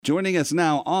Joining us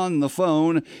now on the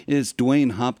phone is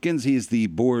Dwayne Hopkins. He's the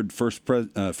board first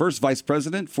vice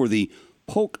president for the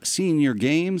Polk Senior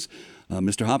Games.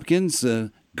 Mr. Hopkins,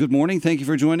 good morning. Thank you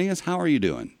for joining us. How are you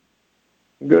doing?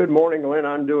 Good morning, Lynn.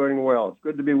 I'm doing well. It's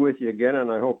good to be with you again,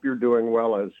 and I hope you're doing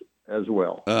well as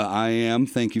well. I am.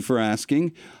 Thank you for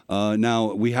asking.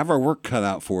 Now, we have our work cut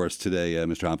out for us today,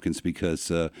 Mr. Hopkins, because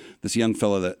this young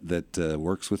fellow that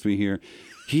works with me here,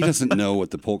 he doesn't know what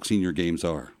the Polk Senior Games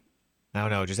are.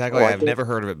 No, just act like I've never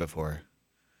heard of it before.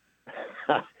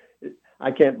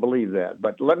 I can't believe that,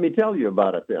 but let me tell you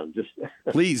about it then.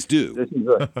 Please do.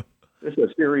 This is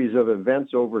a series of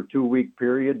events over a 2-week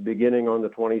period, beginning on the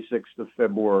 26th of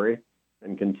February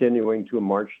and continuing to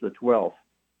March the 12th.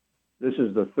 This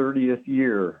is the 30th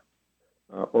year,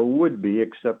 or would be,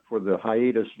 except for the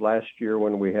hiatus last year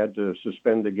when we had to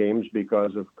suspend the games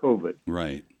because of COVID.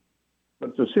 Right.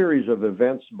 It's a series of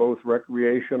events, both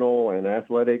recreational and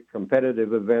athletic,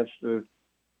 competitive events to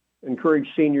encourage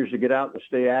seniors to get out and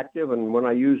stay active. And when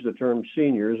I use the term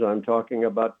seniors, I'm talking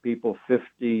about people 50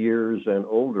 years and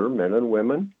older, men and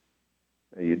women.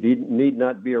 You need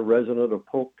not be a resident of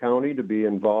Polk County to be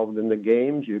involved in the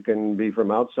games. You can be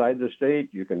from outside the state.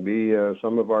 You can be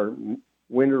some of our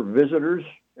winter visitors.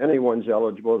 Anyone's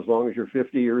eligible as long as you're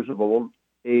 50 years of old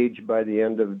age by the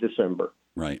end of December.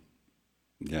 Right.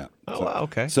 Yeah. Oh,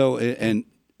 okay. So, and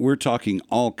we're talking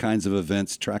all kinds of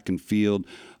events, track and field,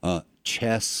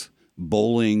 chess,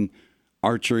 bowling,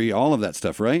 archery, all of that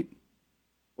stuff, right?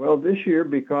 Well, this year,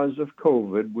 because of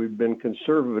COVID, we've been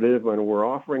conservative and we're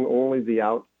offering only the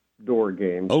outdoor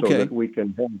games so that we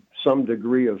can have some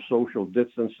degree of social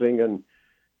distancing. And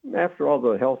after all,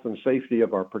 the health and safety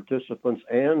of our participants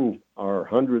and our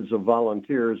hundreds of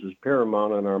volunteers is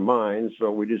paramount in our minds. So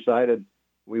we decided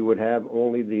we would have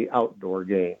only the outdoor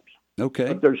games. Okay.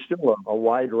 But there's still a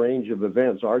wide range of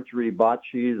events: archery, bocce,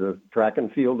 the track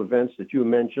and field events that you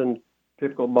mentioned,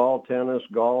 pickleball, tennis,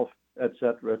 golf, et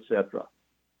cetera, et cetera.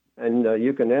 And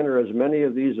you can enter as many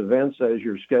of these events as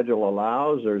your schedule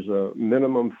allows. There's a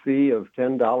minimum fee of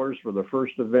 $10 for the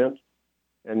first event,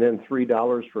 and then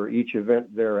 $3 for each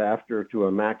event thereafter, to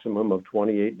a maximum of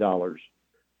 $28.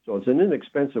 So it's an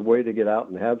inexpensive way to get out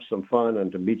and have some fun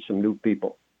and to meet some new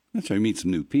people. That's right. Meet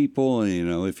some new people. You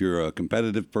know, if you're a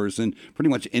competitive person, pretty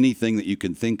much anything that you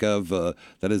can think of that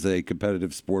is a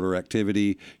competitive sport or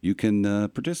activity, you can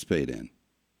participate in.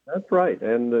 That's right.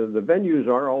 And the venues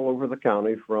are all over the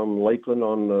county, from Lakeland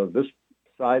on this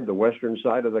side, the western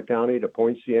side of the county, to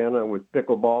Point Siena with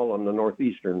pickleball on the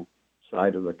northeastern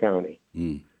side of the county.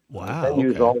 Wow.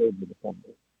 Venues all over the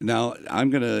county. Now, I'm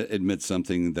going to admit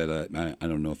something that I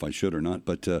don't know if I should or not,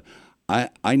 but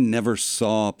I never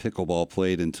saw pickleball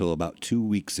played until about 2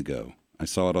 weeks ago. I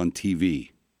saw it on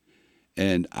TV,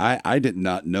 and I did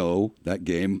not know that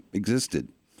game existed.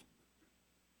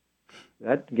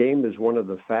 That game is one of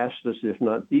the fastest, if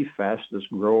not the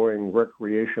fastest, growing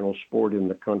recreational sport in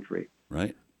the country.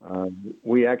 Right.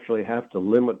 We actually have to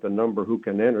limit the number who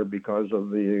can enter because of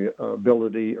the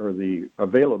ability or the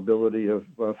availability of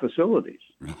facilities.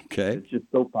 Okay. It's just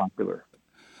so popular.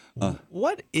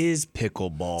 What is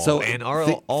pickleball? So and are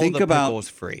all the pickles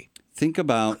free? Think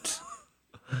about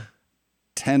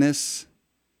tennis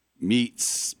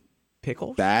meets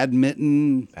pickles,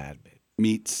 badminton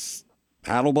meets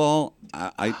paddleball.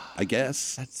 I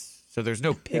guess. So there's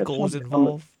no pickles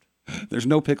involved? There's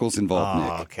no pickles involved,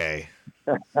 Nick. Okay.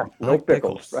 No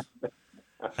pickles.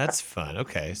 That's fun.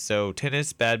 Okay. So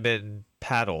tennis, badminton,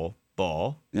 paddle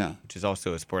ball, which is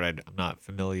also a sport I'm not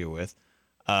familiar with,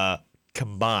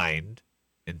 combined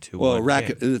into one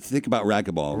game. Think about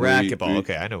racquetball. Racquetball.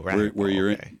 Okay, I know racquetball.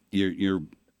 Where you're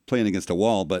playing against a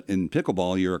wall, but in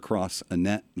pickleball you're across a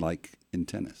net like in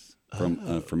tennis from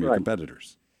your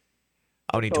competitors.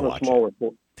 I'll need to watch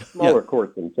smaller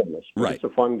court than tennis. Right. It's a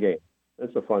fun game.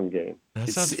 It's a fun game. That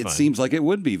sounds fun. It seems like it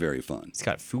would be very fun. It's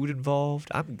got food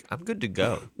involved. I'm good to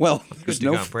go. Well, I'm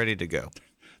ready to go.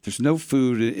 There's no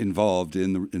food involved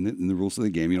in the rules of the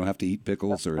game. You don't have to eat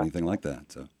pickles or anything like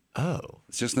that. So.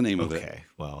 It's just the name of it. Okay.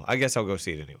 Well, I guess I'll go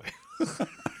see it anyway.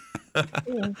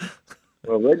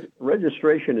 Well,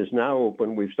 registration is now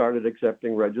open. We've started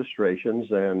accepting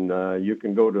registrations, and you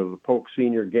can go to the Polk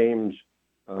Senior Games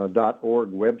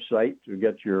 .org website to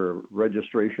get your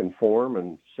registration form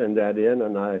and send that in.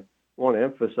 And I want to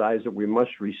emphasize that we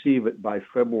must receive it by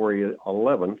February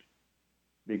 11th,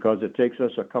 because it takes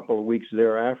us a couple of weeks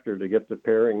thereafter to get the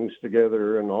pairings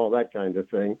together and all that kind of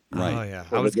thing. Right. Oh, yeah.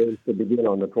 So the games to begin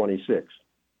on the 26th.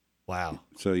 Wow.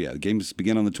 So, the games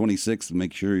begin on the 26th.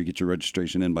 Make sure you get your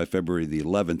registration in by February the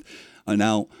 11th.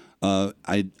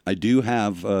 I do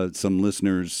have some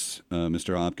listeners,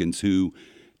 Mr. Hopkins, who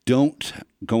don't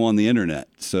go on the internet.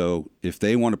 So if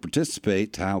they want to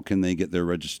participate, how can they get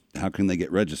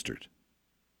registered?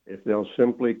 If they'll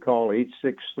simply call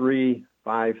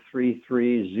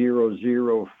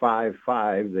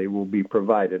 863-533-0055, they will be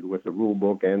provided with the rule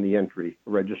book and the entry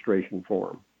registration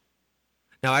form.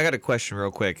 Now, I got a question real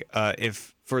quick.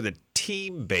 If for the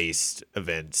team-based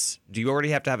events, do you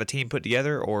already have to have a team put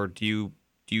together, or do you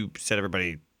set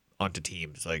everybody onto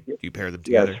teams? Like, do you pair them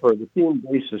together? Yes, for the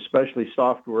team-based, especially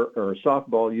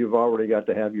softball, you've already got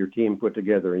to have your team put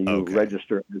together, and you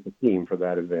register as a team for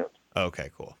that event.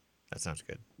 Okay, cool. That sounds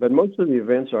good. But most of the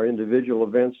events are individual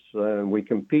events. We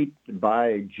compete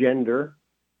by gender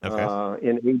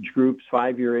in age groups,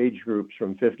 5-year age groups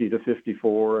from 50 to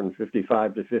 54 and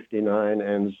 55 to 59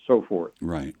 and so forth.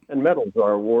 Right. And medals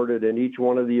are awarded in each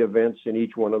one of the events in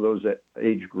each one of those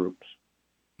age groups.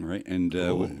 Right. And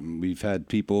we've had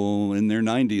people in their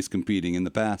 90s competing in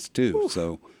the past, too.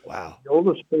 So wow.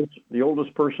 The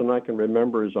oldest person I can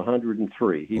remember is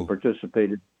 103. He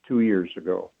participated 2 years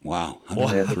ago. Wow.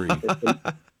 103.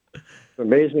 It's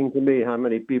amazing to me how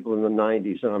many people in the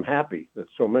 90s, and I'm happy that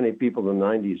so many people in the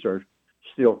 90s are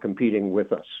still competing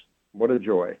with us. What a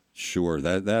joy. Sure,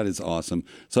 that is awesome.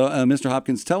 So, Mr.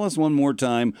 Hopkins, tell us one more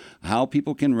time how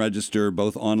people can register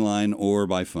both online or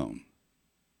by phone.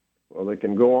 Well, they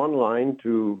can go online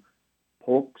to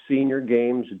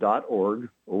polkseniorgames.org,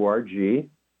 O-R-G,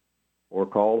 or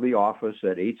call the office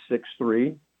at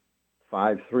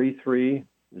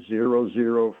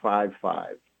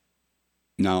 863-533-0055.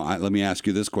 Now, let me ask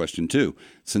you this question, too.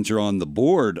 Since you're on the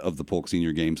board of the Polk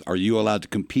Senior Games, are you allowed to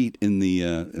compete in the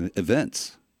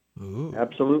events? Ooh.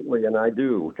 Absolutely, and I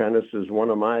do. Tennis is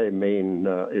one of my main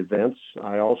events.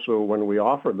 I also, when we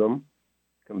offer them,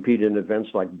 compete in events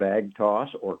like bag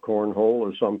toss or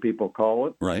cornhole, as some people call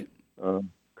it. Right.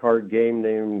 Card game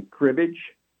named cribbage,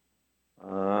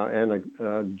 and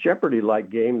a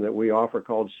Jeopardy-like game that we offer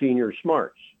called Senior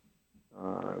Smarts.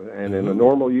 And in a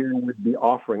normal year, we'd be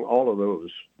offering all of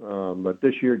those. But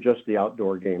this year, just the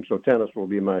outdoor game. So tennis will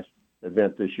be my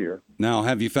event this year. Now,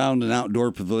 have you found an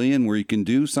outdoor pavilion where you can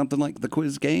do something like the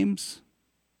quiz games?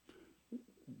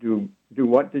 Do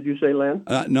what did you say, Len?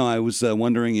 No, I was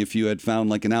wondering if you had found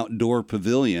like an outdoor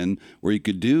pavilion where you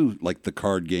could do like the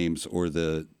card games or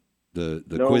the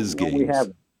quiz games. No, we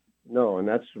haven't. No, and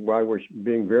that's why we're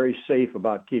being very safe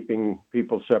about keeping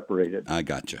people separated. I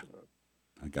gotcha.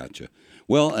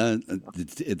 Well,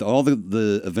 all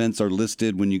the events are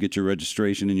listed when you get your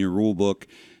registration in your rule book,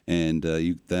 and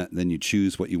then you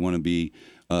choose what you want to be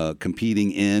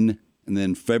competing in. And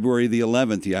then February the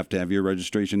 11th, you have to have your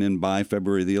registration in by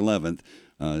February the 11th.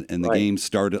 And the games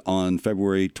start on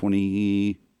February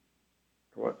 26th.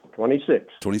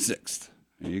 26th.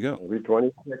 There you go. February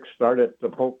 26th, start at the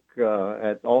Polk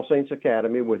at All Saints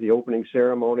Academy with the opening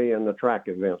ceremony and the track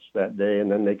events that day,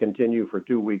 and then they continue for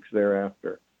 2 weeks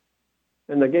thereafter.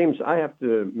 And the games, I have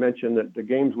to mention that the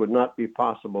games would not be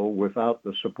possible without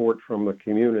the support from the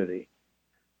community.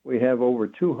 We have over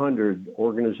 200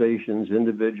 organizations,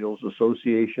 individuals,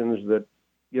 associations that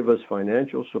give us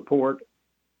financial support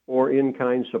or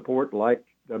in-kind support like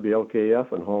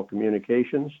WLKF and Hall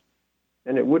Communications.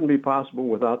 And it wouldn't be possible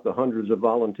without the hundreds of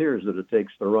volunteers that it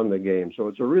takes to run the game. So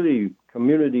it's a really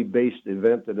community-based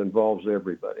event that involves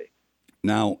everybody.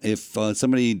 Now, if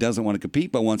somebody doesn't want to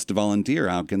compete but wants to volunteer,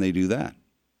 how can they do that?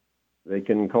 They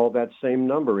can call that same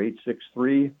number,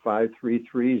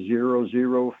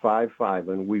 863-533-0055,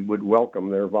 and we would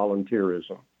welcome their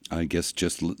volunteerism. I guess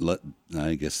just let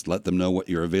them know what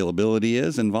your availability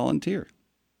is and volunteer.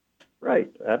 Right,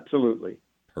 absolutely.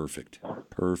 Perfect.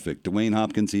 Dwayne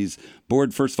Hopkins, he's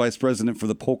board first vice president for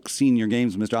the Polk Senior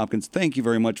Games. Mr. Hopkins, thank you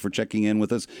very much for checking in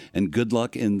with us, and good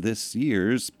luck in this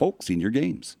year's Polk Senior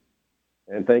Games.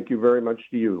 And thank you very much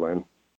to you, Len.